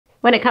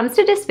When it comes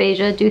to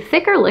dysphagia, do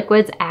thicker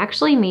liquids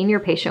actually mean your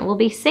patient will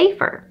be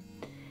safer?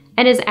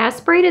 And is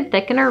aspirated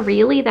thickener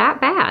really that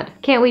bad?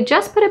 Can't we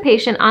just put a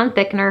patient on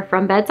thickener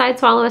from bedside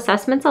swallow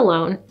assessments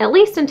alone, at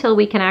least until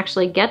we can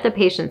actually get the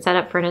patient set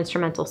up for an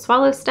instrumental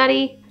swallow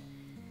study?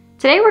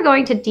 Today we're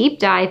going to deep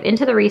dive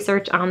into the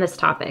research on this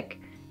topic.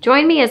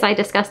 Join me as I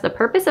discuss the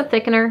purpose of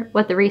thickener,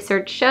 what the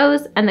research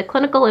shows, and the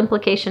clinical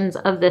implications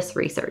of this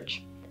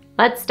research.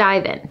 Let's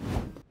dive in.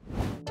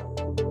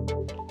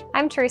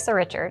 I'm Teresa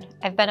Richard.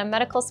 I've been a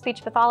medical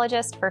speech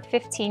pathologist for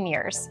 15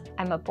 years.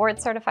 I'm a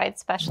board-certified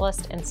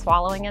specialist in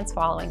swallowing and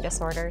swallowing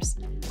disorders.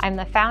 I'm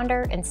the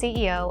founder and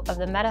CEO of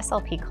the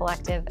MedSLP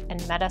Collective and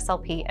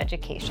MedSLP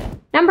Education.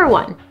 Number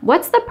 1,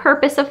 what's the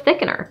purpose of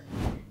thickener?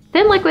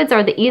 Thin liquids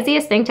are the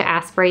easiest thing to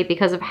aspirate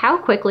because of how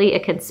quickly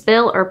it can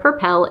spill or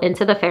propel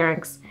into the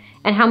pharynx,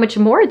 and how much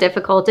more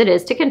difficult it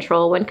is to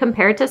control when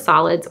compared to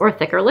solids or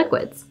thicker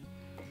liquids.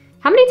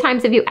 How many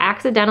times have you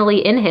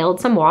accidentally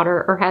inhaled some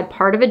water or had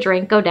part of a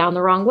drink go down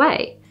the wrong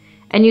way,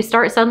 and you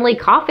start suddenly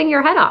coughing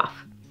your head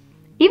off?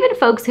 Even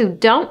folks who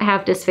don't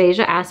have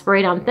dysphagia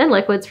aspirate on thin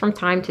liquids from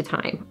time to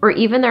time, or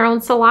even their own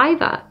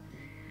saliva.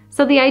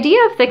 So the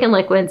idea of thickened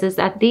liquids is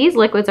that these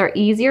liquids are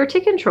easier to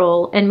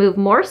control and move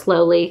more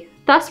slowly,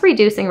 thus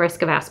reducing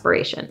risk of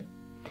aspiration.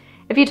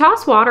 If you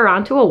toss water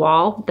onto a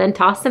wall, then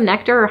toss some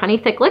nectar or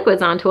honey-thick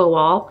liquids onto a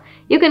wall,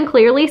 you can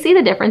clearly see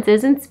the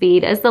differences in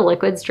speed as the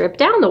liquids drip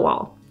down the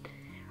wall.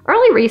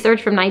 Early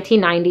research from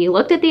 1990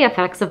 looked at the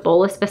effects of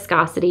bolus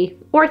viscosity,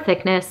 or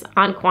thickness,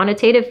 on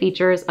quantitative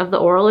features of the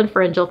oral and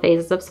pharyngeal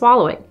phases of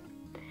swallowing.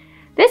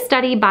 This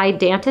study by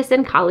Dantas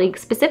and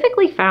colleagues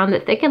specifically found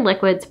that thickened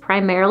liquids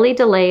primarily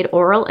delayed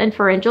oral and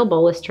pharyngeal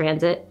bolus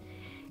transit,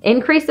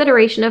 increased the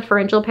duration of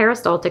pharyngeal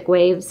peristaltic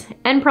waves,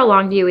 and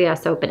prolonged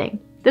UES opening.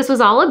 This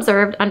was all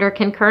observed under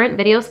concurrent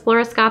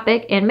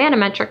videofluoroscopic and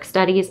manometric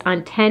studies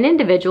on 10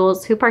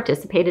 individuals who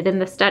participated in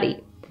the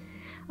study.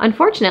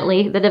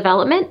 Unfortunately, the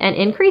development and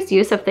increased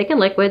use of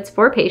thickened liquids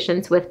for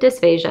patients with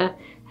dysphagia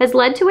has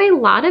led to a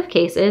lot of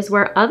cases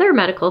where other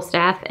medical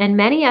staff and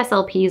many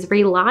SLPs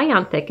rely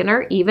on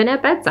thickener even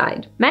at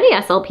bedside. Many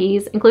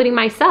SLPs, including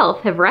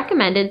myself, have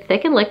recommended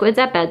thickened liquids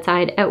at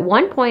bedside at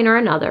one point or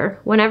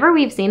another whenever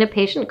we've seen a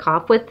patient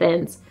cough with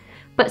thins,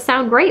 but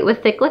sound great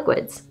with thick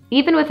liquids,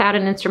 even without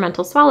an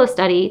instrumental swallow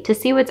study to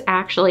see what's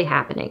actually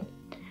happening.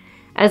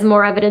 As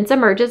more evidence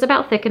emerges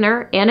about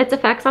thickener and its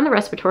effects on the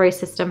respiratory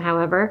system,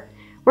 however,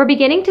 we're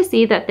beginning to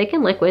see that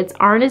thickened liquids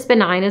aren't as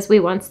benign as we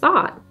once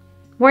thought.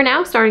 We're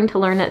now starting to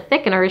learn that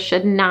thickeners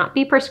should not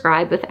be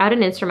prescribed without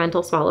an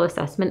instrumental swallow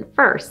assessment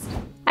first.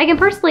 I can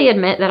personally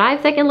admit that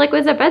I've thickened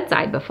liquids at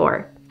bedside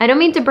before. I don't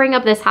mean to bring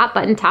up this hot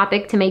button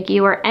topic to make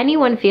you or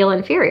anyone feel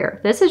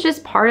inferior. This is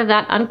just part of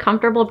that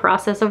uncomfortable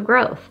process of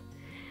growth.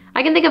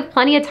 I can think of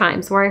plenty of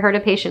times where I heard a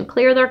patient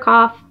clear their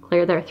cough,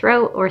 clear their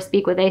throat, or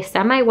speak with a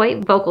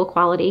semi-white vocal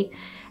quality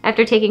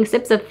after taking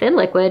sips of thin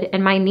liquid,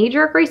 and my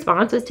knee-jerk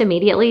response was to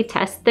immediately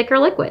test thicker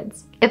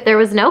liquids. If there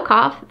was no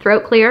cough,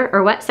 throat clear,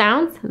 or wet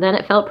sounds, then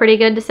it felt pretty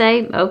good to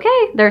say,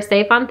 okay, they're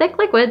safe on thick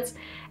liquids,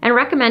 and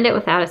recommend it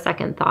without a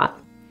second thought.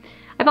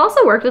 I've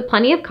also worked with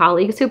plenty of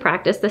colleagues who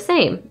practice the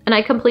same, and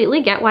I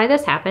completely get why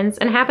this happens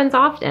and happens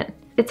often.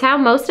 It's how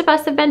most of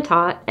us have been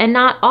taught, and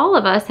not all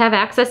of us have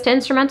access to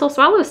instrumental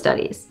swallow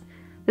studies.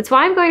 That's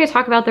why I'm going to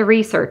talk about the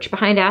research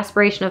behind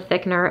aspiration of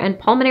thickener and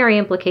pulmonary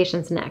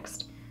implications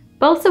next,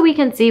 both so we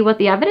can see what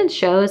the evidence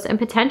shows and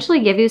potentially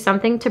give you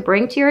something to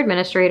bring to your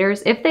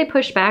administrators if they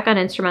push back on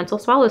instrumental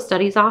swallow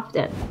studies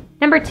often.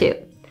 Number 2,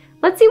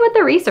 let's see what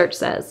the research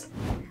says.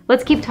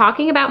 Let's keep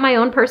talking about my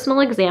own personal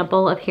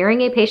example of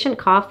hearing a patient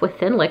cough with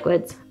thin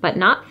liquids, but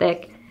not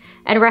thick,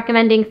 and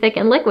recommending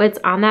thickened liquids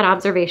on that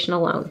observation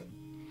alone.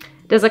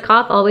 Does a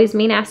cough always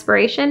mean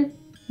aspiration?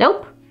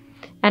 Nope.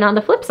 And on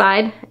the flip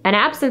side, an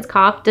absence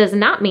cough does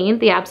not mean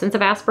the absence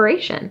of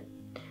aspiration.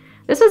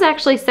 This was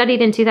actually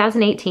studied in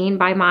 2018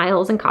 by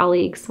Miles and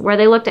colleagues, where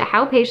they looked at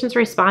how patients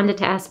responded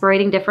to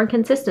aspirating different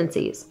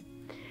consistencies.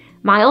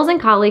 Miles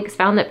and colleagues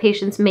found that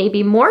patients may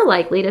be more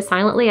likely to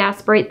silently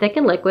aspirate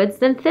thickened liquids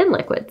than thin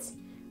liquids.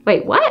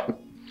 Wait, what?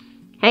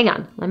 Hang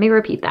on, let me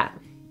repeat that.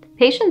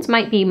 Patients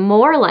might be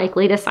more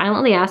likely to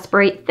silently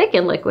aspirate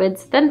thickened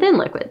liquids than thin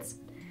liquids.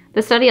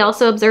 The study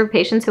also observed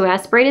patients who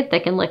aspirated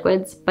thickened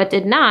liquids, but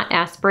did not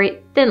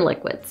aspirate thin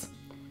liquids.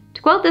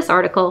 To quote this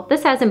article,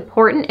 this has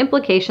important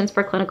implications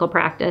for clinical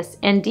practice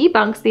and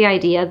debunks the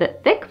idea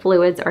that thick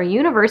fluids are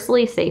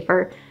universally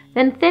safer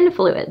than thin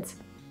fluids.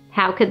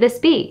 How could this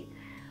be?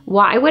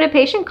 Why would a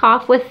patient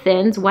cough with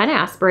thins when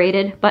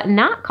aspirated, but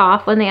not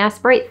cough when they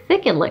aspirate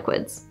thickened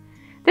liquids?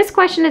 This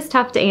question is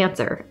tough to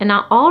answer, and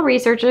not all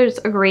researchers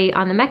agree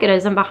on the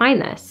mechanism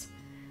behind this.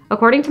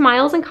 According to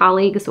Miles and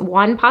colleagues,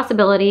 one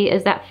possibility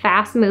is that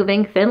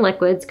fast-moving thin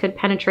liquids could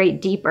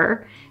penetrate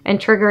deeper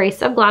and trigger a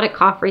subglottic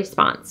cough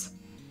response.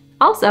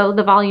 Also,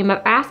 the volume of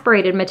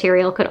aspirated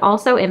material could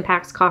also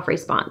impact cough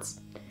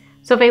response.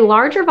 So if a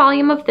larger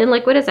volume of thin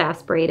liquid is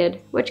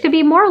aspirated, which could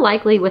be more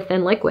likely with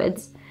thin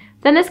liquids,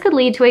 then this could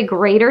lead to a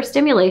greater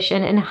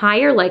stimulation and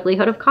higher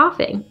likelihood of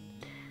coughing.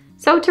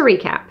 So to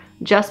recap,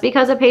 Just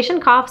because a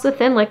patient coughs with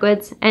thin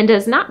liquids and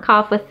does not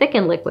cough with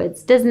thickened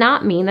liquids does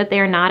not mean that they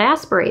are not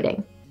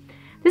aspirating.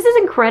 This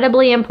is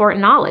incredibly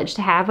important knowledge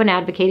to have when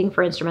advocating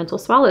for instrumental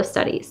swallow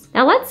studies.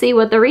 Now let's see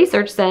what the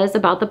research says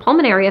about the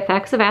pulmonary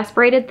effects of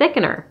aspirated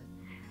thickener.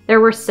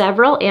 There were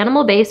several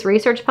animal-based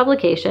research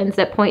publications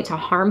that point to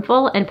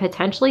harmful and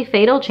potentially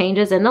fatal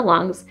changes in the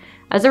lungs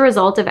as a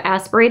result of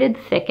aspirated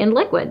thickened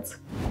liquids.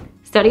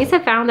 Studies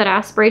have found that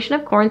aspiration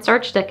of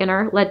cornstarch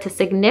thickener led to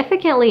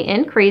significantly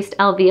increased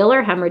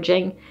alveolar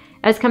hemorrhaging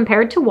as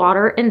compared to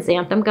water and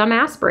xanthan gum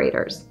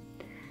aspirators.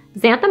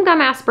 Xanthan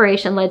gum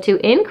aspiration led to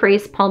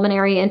increased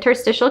pulmonary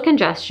interstitial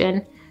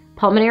congestion,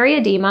 pulmonary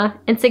edema,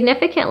 and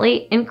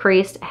significantly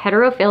increased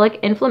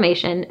heterophilic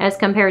inflammation as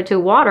compared to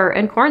water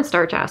and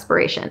cornstarch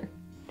aspiration.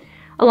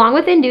 Along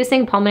with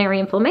inducing pulmonary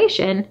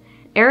inflammation,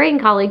 Araie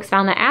and colleagues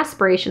found that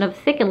aspiration of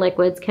thickened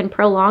liquids can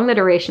prolong the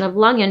duration of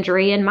lung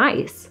injury in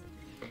mice.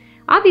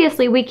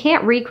 Obviously, we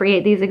can't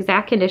recreate these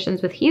exact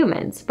conditions with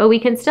humans, but we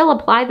can still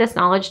apply this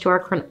knowledge to our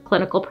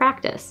clinical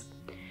practice.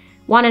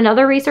 Want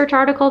another research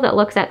article that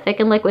looks at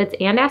thickened liquids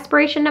and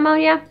aspiration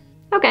pneumonia?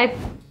 Okay.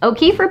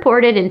 O'Keefe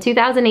reported in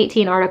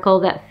 2018 article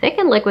that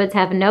thickened liquids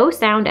have no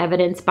sound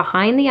evidence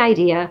behind the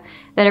idea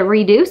that it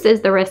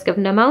reduces the risk of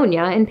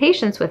pneumonia in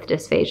patients with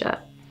dysphagia.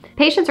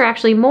 Patients are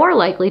actually more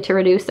likely to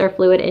reduce their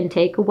fluid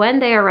intake when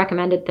they are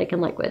recommended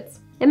thickened liquids.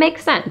 It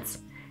makes sense.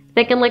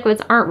 Thickened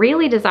liquids aren't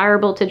really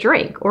desirable to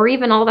drink or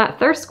even all that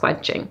thirst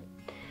quenching.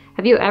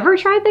 Have you ever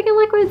tried thickened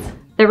liquids?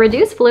 The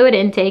reduced fluid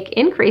intake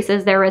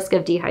increases their risk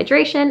of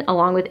dehydration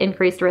along with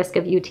increased risk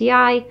of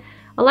UTI,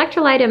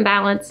 electrolyte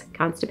imbalance,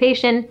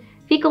 constipation,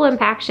 fecal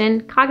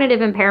impaction,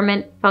 cognitive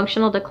impairment,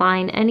 functional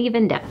decline, and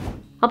even death.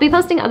 I'll be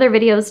posting other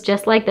videos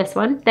just like this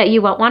one that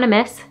you won't want to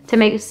miss,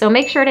 so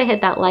make sure to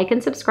hit that like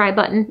and subscribe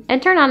button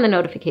and turn on the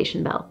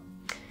notification bell.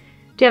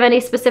 Do you have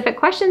any specific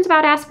questions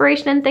about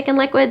aspiration and thickened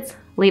liquids?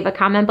 Leave a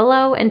comment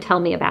below and tell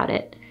me about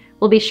it.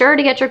 We'll be sure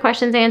to get your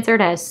questions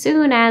answered as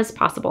soon as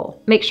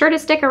possible. Make sure to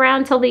stick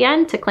around till the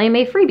end to claim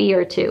a freebie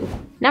or two.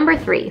 Number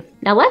 3.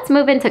 Now let's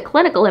move into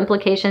clinical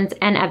implications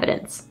and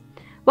evidence.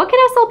 What can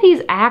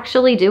SLPs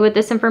actually do with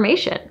this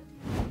information?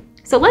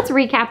 So let's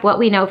recap what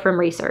we know from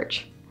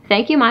research.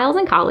 Thank you, Miles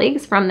and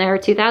colleagues, from their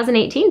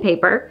 2018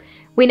 paper.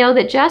 We know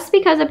that just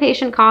because a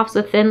patient coughs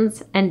with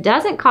thins and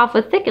doesn't cough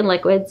with thickened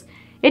liquids,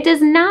 it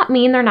does not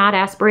mean they're not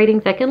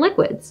aspirating thickened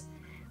liquids.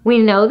 We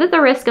know that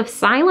the risk of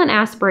silent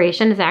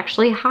aspiration is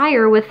actually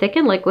higher with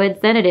thickened liquids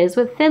than it is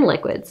with thin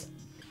liquids.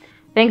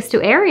 Thanks to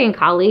Araie and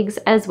colleagues,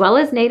 as well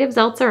as Native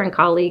Zeltzer and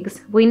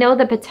colleagues, we know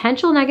the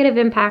potential negative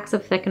impacts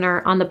of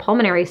thickener on the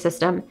pulmonary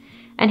system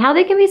and how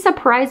they can be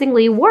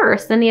surprisingly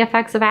worse than the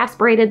effects of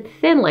aspirated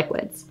thin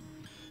liquids.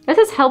 This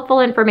is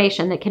helpful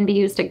information that can be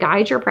used to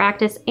guide your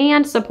practice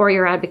and support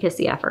your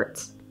advocacy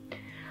efforts.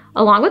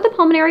 Along with the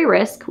pulmonary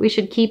risk, we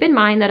should keep in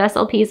mind that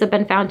SLPs have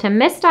been found to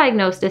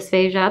misdiagnose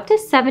dysphagia up to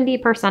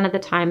 70% of the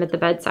time at the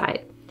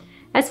bedside,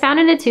 as found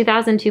in a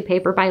 2002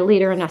 paper by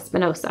Leader and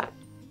Espinosa.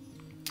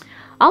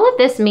 All of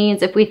this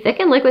means if we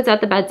thicken liquids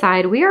at the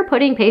bedside, we are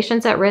putting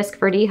patients at risk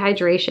for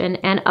dehydration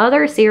and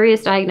other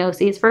serious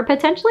diagnoses for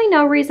potentially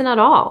no reason at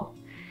all.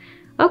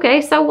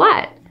 Okay, so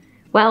what?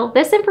 Well,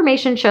 this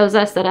information shows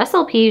us that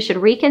SLPs should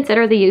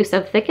reconsider the use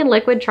of thickened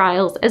liquid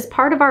trials as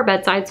part of our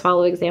bedside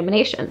swallow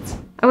examinations.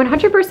 I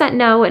 100%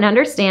 know and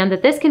understand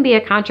that this can be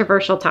a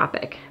controversial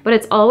topic, but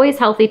it's always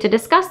healthy to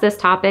discuss this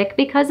topic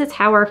because it's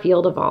how our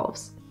field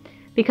evolves.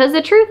 Because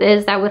the truth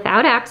is that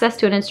without access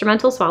to an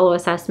instrumental swallow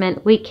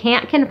assessment, we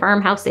can't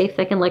confirm how safe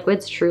thickened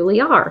liquids truly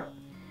are.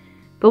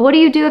 But what do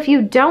you do if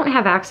you don't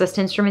have access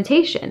to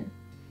instrumentation?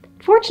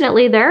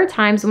 Fortunately, there are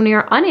times when we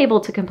are unable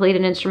to complete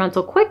an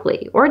instrumental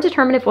quickly or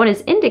determine if one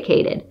is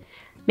indicated,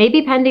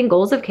 maybe pending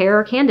goals of care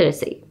or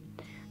candidacy.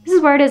 This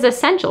is where it is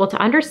essential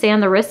to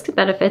understand the risks and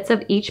benefits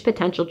of each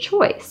potential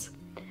choice.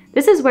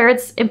 This is where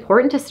it's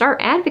important to start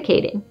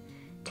advocating.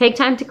 Take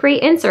time to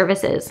create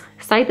in-services,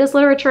 cite this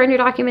literature in your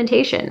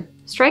documentation,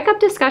 strike up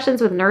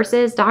discussions with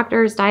nurses,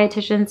 doctors,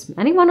 dietitians,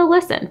 anyone who will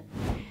listen.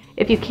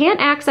 If you can't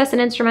access an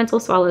instrumental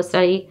swallow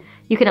study,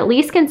 you can at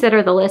least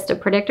consider the list of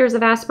predictors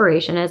of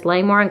aspiration as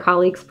Langmore and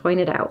colleagues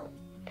pointed out.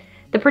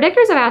 The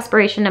predictors of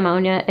aspiration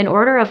pneumonia in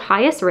order of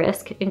highest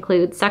risk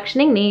include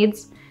suctioning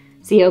needs,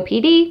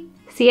 COPD,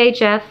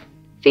 CHF,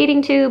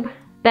 feeding tube,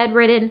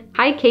 bedridden,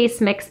 high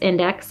case mix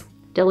index,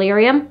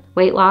 delirium,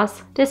 weight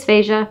loss,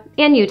 dysphagia,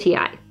 and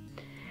UTI.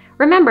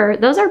 Remember,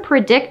 those are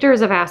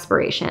predictors of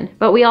aspiration,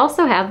 but we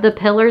also have the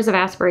pillars of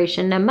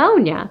aspiration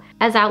pneumonia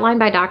as outlined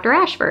by Dr.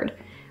 Ashford,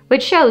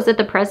 which shows that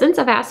the presence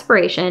of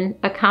aspiration,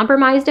 a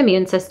compromised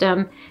immune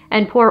system,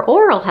 and poor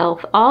oral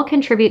health all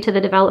contribute to the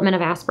development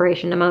of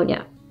aspiration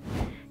pneumonia.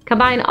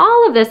 Combine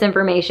all of this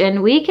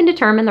information, we can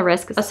determine the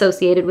risks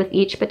associated with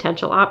each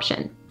potential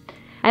option.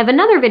 I have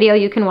another video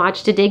you can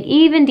watch to dig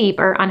even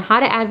deeper on how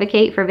to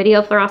advocate for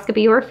video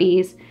fluoroscopy or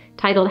fees,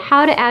 titled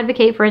How to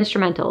Advocate for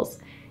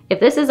Instrumentals, if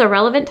this is a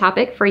relevant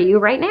topic for you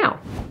right now.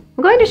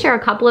 I'm going to share a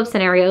couple of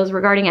scenarios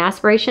regarding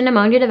aspiration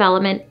pneumonia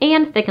development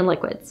and thickened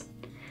liquids.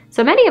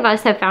 So many of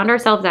us have found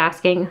ourselves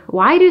asking,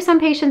 why do some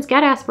patients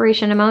get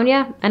aspiration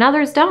pneumonia and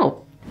others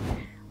don't?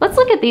 Let's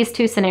look at these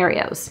two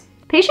scenarios.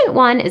 Patient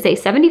 1 is a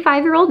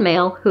 75-year-old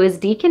male who is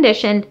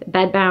deconditioned,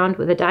 bedbound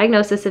with a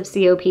diagnosis of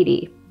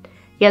COPD.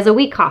 He has a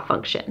weak cough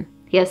function.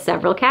 He has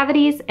several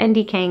cavities and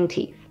decaying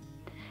teeth.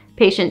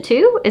 Patient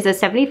 2 is a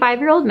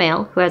 75-year-old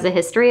male who has a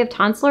history of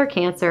tonsillar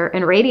cancer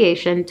and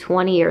radiation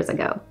 20 years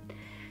ago.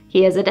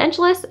 He is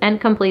edentulous and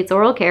completes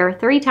oral care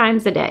 3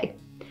 times a day.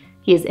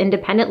 He is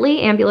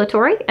independently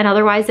ambulatory and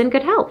otherwise in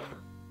good health.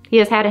 He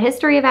has had a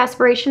history of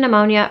aspiration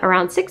pneumonia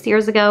around 6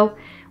 years ago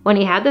when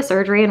he had the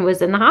surgery and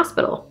was in the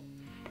hospital.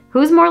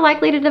 Who's more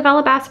likely to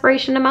develop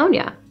aspiration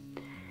pneumonia?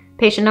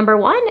 Patient number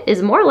 1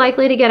 is more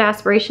likely to get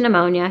aspiration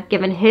pneumonia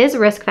given his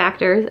risk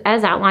factors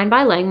as outlined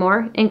by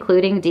Langmore,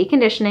 including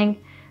deconditioning,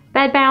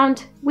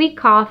 bedbound, weak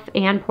cough,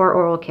 and poor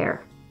oral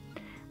care.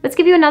 Let's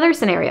give you another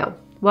scenario.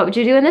 What would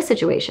you do in this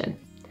situation?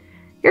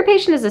 Your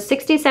patient is a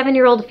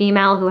 67-year-old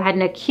female who had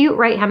an acute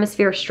right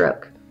hemisphere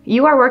stroke.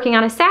 You are working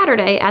on a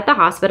Saturday at the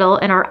hospital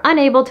and are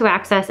unable to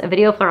access a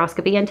video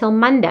fluoroscopy until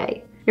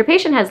Monday. Your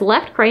patient has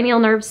left cranial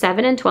nerve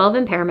 7 and 12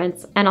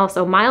 impairments and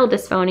also mild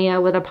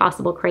dysphonia with a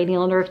possible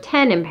cranial nerve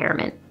 10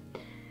 impairment.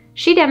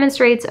 She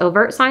demonstrates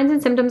overt signs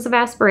and symptoms of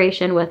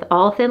aspiration with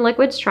all thin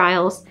liquids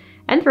trials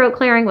and throat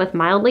clearing with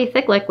mildly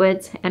thick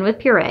liquids and with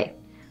puree.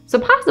 So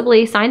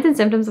possibly signs and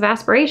symptoms of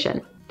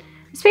aspiration.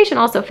 This patient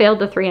also failed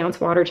the 3-ounce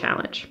water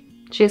challenge.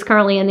 She is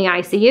currently in the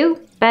ICU,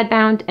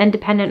 bedbound, and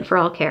dependent for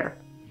all care.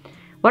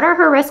 What are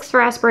her risks for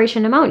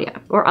aspiration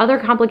pneumonia or other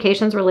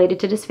complications related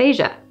to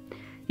dysphagia?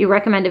 You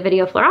recommend a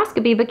video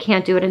fluoroscopy but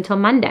can't do it until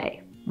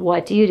Monday.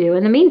 What do you do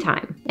in the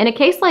meantime? In a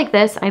case like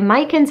this, I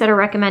might consider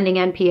recommending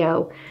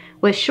NPO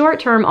with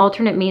short-term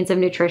alternate means of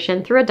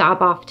nutrition through a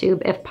Doboff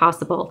tube if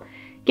possible,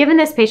 given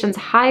this patient's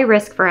high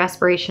risk for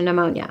aspiration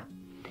pneumonia.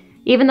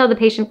 Even though the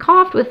patient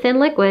coughed with thin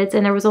liquids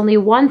and there was only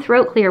one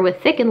throat clear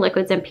with thickened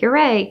liquids and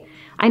puree,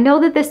 I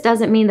know that this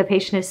doesn't mean the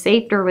patient is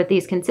safer with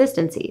these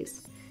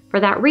consistencies. For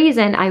that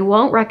reason, I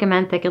won't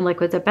recommend thickened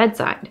liquids at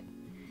bedside.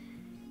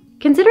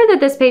 Consider that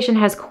this patient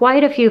has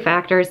quite a few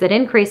factors that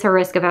increase her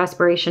risk of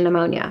aspiration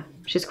pneumonia.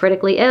 She's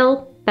critically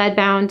ill,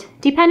 bedbound,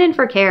 dependent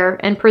for care,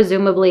 and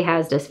presumably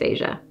has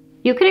dysphagia.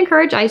 You can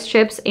encourage ice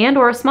chips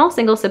and/or small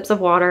single sips of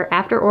water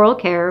after oral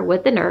care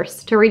with the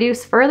nurse to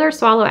reduce further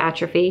swallow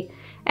atrophy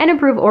and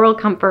improve oral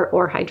comfort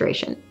or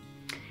hydration.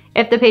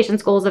 If the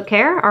patient's goals of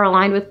care are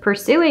aligned with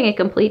pursuing a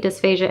complete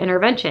dysphagia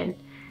intervention,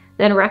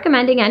 then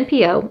recommending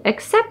NPO,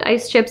 except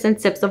ice chips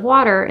and sips of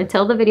water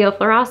until the video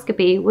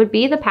fluoroscopy would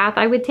be the path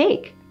I would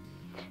take.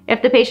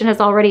 If the patient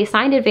has already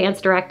signed advance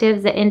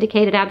directives that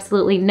indicated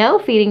absolutely no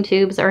feeding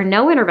tubes or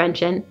no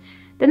intervention,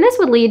 then this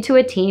would lead to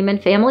a team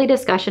and family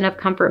discussion of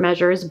comfort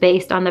measures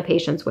based on the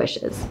patient's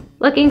wishes.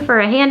 Looking for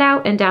a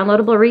handout and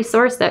downloadable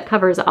resource that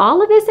covers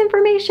all of this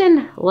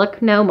information?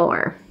 Look no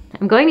more.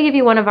 I'm going to give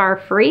you one of our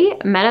free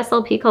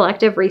MedSLP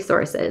Collective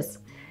resources.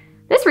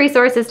 This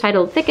resource is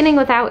titled Thickening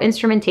Without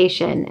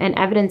Instrumentation, an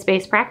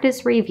Evidence-Based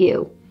Practice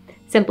Review.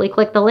 Simply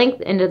click the link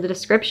into the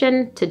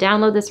description to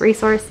download this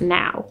resource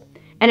now.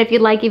 And if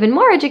you'd like even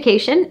more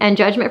education and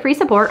judgment-free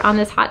support on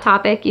this hot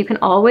topic, you can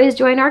always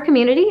join our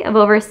community of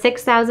over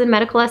 6,000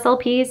 medical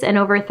SLPs and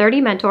over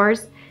 30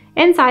 mentors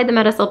inside the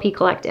MedSLP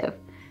Collective.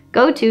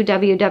 Go to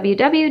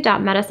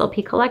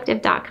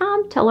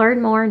www.medslpcollective.com to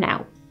learn more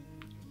now.